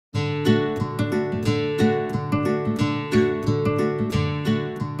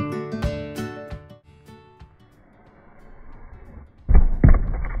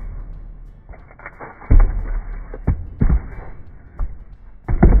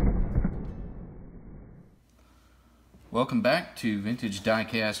Welcome back to Vintage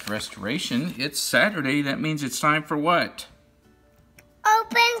Diecast Restoration. It's Saturday. That means it's time for what?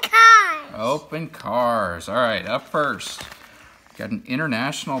 Open cars. Open cars. All right, up first, got an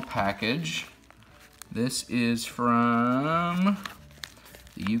international package. This is from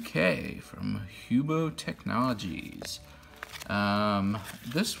the UK, from Hubo Technologies.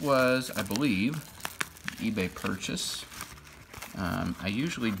 This was, I believe, an eBay purchase. I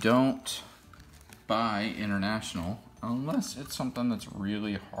usually don't buy international unless it's something that's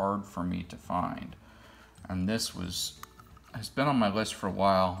really hard for me to find. And this has been on my list for a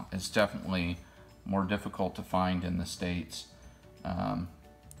while. It's definitely more difficult to find in the States.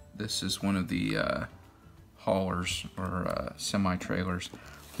 This is one of the haulers or semi-trailers.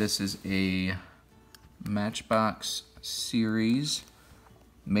 This is a Matchbox series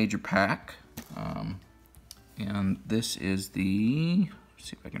major pack. And this is the,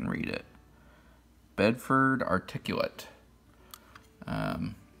 let's see if I can read it, Bedford Articulate.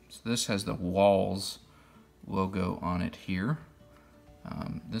 So this has the Walls logo on it here.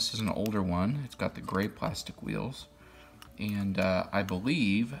 This is an older one. It's got the gray plastic wheels. And I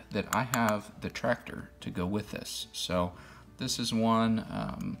believe that I have the tractor to go with this. So this is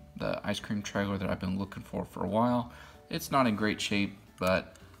one, the ice cream trailer that I've been looking for a while. It's not in great shape,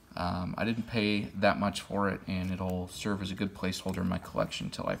 but I didn't pay that much for it, and it'll serve as a good placeholder in my collection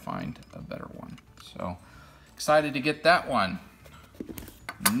until I find a better one. So excited to get that one.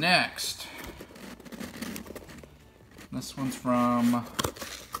 Next, this one's from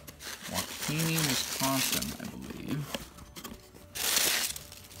Waukene, Wisconsin, I believe.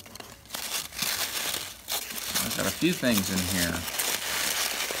 I've got a few things in here.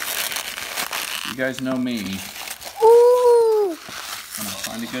 You guys know me. When I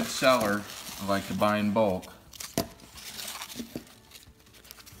find a good seller, I like to buy in bulk.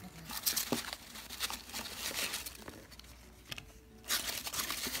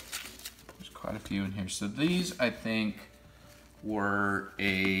 There's quite a few in here. So these, I think, were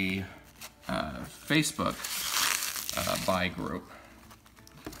a Facebook buy group.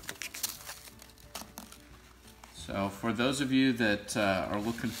 So for those of you that are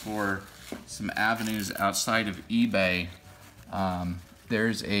looking for some avenues outside of eBay,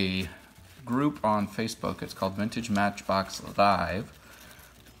 there's a group on Facebook. It's called Vintage Matchbox Live,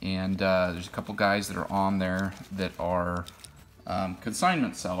 and there's a couple guys that are on there that are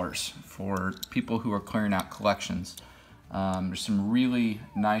consignment sellers for people who are clearing out collections. There's some really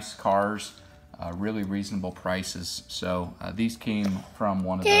nice cars, really reasonable prices. So these came from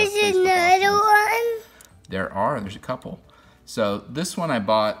one of the Facebook There's another one? There's a couple. So this one I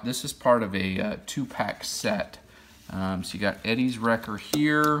bought. This is part of a two-pack set. So you got Eddie's Wrecker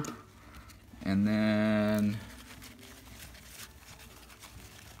here, and then,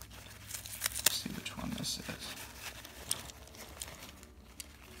 let's see which one this is.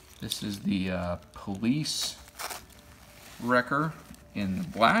 This is the Police Wrecker in the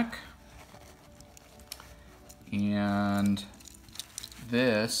black, and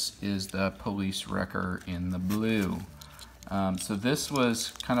this is the Police Wrecker in the blue. So this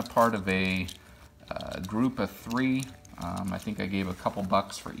was kind of part of a group of three. I think I gave a couple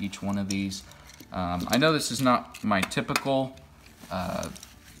bucks for each one of these. I know this is not my typical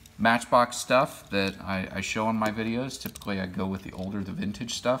Matchbox stuff that I show on my videos. Typically I go with the older, the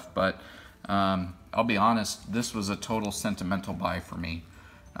vintage stuff, but I'll be honest, this was a total sentimental buy for me.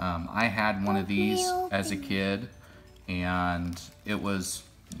 I had one of these as a kid, and it was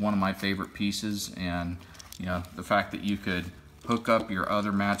one of my favorite pieces, and you know, the fact that you could hook up your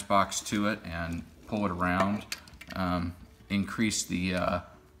other Matchbox to it and pull it around increased the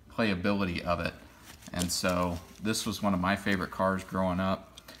playability of it. And so this was one of my favorite cars growing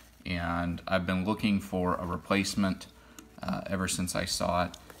up, and I've been looking for a replacement ever since I saw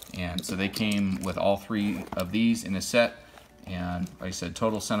it. And so they came with all three of these in a set, and like I said,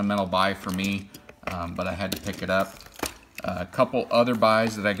 total sentimental buy for me, but I had to pick it up. A couple other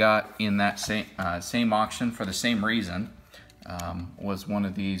buys that I got in that same auction for the same reason was one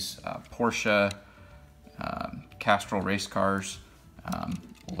of these Porsche Castrol race cars.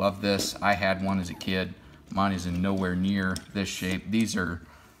 Love this. I had one as a kid. Mine is in nowhere near this shape.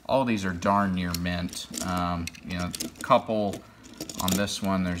 All these are darn near mint. You know, a couple on this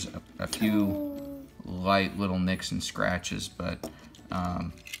one. There's a few light little nicks and scratches, but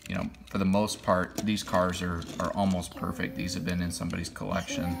you know, for the most part, these cars are almost perfect. These have been in somebody's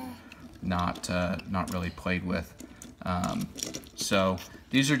collection, not really played with. So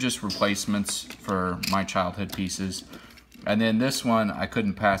these are just replacements for my childhood pieces. And then this one, I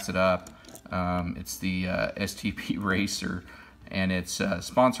couldn't pass it up. It's the STP Racer, and it's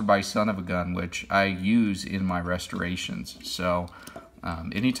sponsored by Son of a Gun, which I use in my restorations. So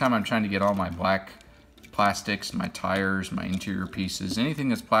anytime I'm trying to get all my black plastics, my tires, my interior pieces, anything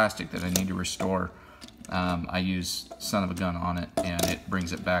that's plastic that I need to restore, I use Son of a Gun on it, and it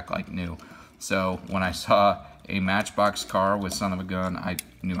brings it back like new. So when I saw a Matchbox car with Son of a Gun, I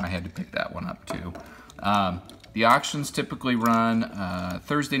knew I had to pick that one up too. The auctions typically run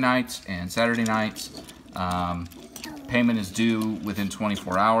Thursday nights and Saturday nights. Payment is due within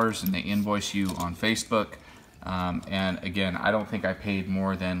 24 hours, and they invoice you on Facebook. And again, I don't think I paid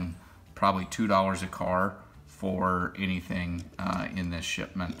more than probably $2 a car for anything in this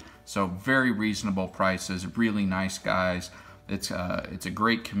shipment. So very reasonable prices, really nice guys. It's a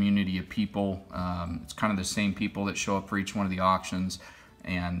great community of people. It's kind of the same people that show up for each one of the auctions,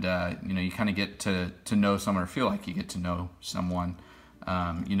 and you know, you kind of get to know someone, or feel like you get to know someone.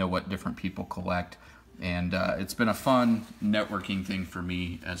 You know what different people collect, and it's been a fun networking thing for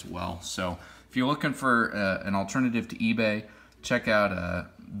me as well. So if you're looking for an alternative to eBay, check out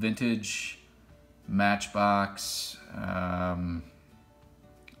Vintage Matchbox.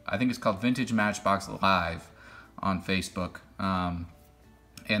 I think it's called Vintage Matchbox Live on Facebook,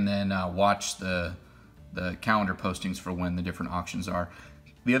 and then watch the calendar postings for when the different auctions are.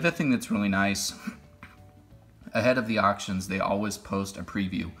 The other thing that's really nice, ahead of the auctions, they always post a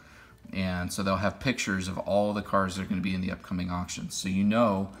preview, and so they'll have pictures of all the cars that are going to be in the upcoming auctions. So you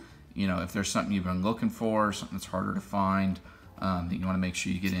know if there's something you've been looking for, something that's harder to find, that you want to make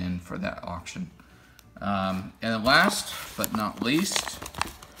sure you get in for that auction. And then last but not least,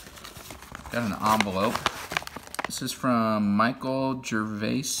 got an envelope. This is from Michael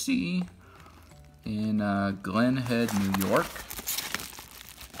Gervaisi in Glen Head, New York.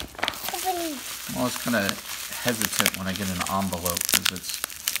 I'm always kind of hesitant when I get an envelope because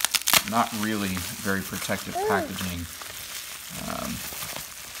it's not really very protective packaging.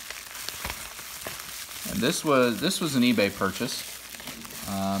 And this was an eBay purchase,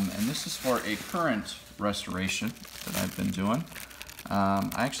 and this is for a current restoration that I've been doing. I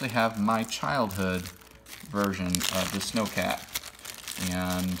actually have my childhood version of the Snowcat,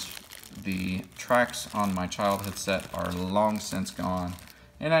 and the tracks on my childhood set are long since gone,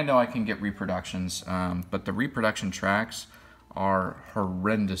 and I know I can get reproductions, but the reproduction tracks are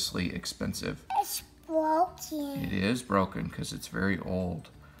horrendously expensive. It's broken. It is broken because it's very old,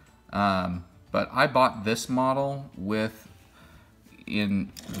 but I bought this model with,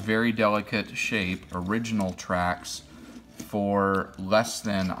 in very delicate shape, original tracks for less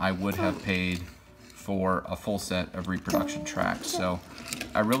than I would have paid for a full set of reproduction tracks. So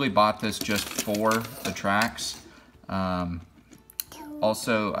I really bought this just for the tracks.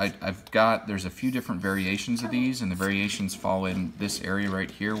 Also, there's a few different variations of these, and the variations fall in this area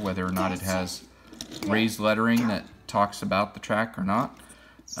right here, whether or not it has raised lettering that talks about the track or not.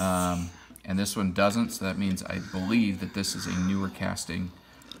 And this one doesn't, so that means I believe that this is a newer casting.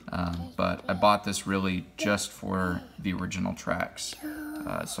 But I bought this really just for the original tracks,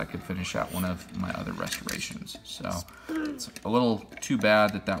 so I could finish out one of my other restorations. So it's a little too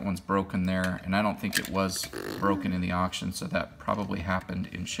bad that that one's broken there, and I don't think it was broken in the auction, so that probably happened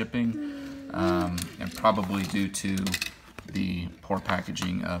in shipping, and probably due to the poor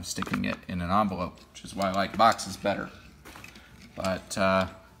packaging of sticking it in an envelope, which is why I like boxes better. But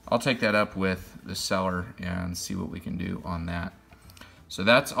I'll take that up with the seller and see what we can do on that. So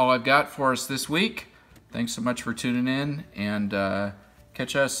that's all I've got for us this week. Thanks so much for tuning in, and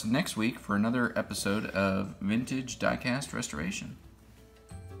catch us next week for another episode of Vintage Diecast Restoration.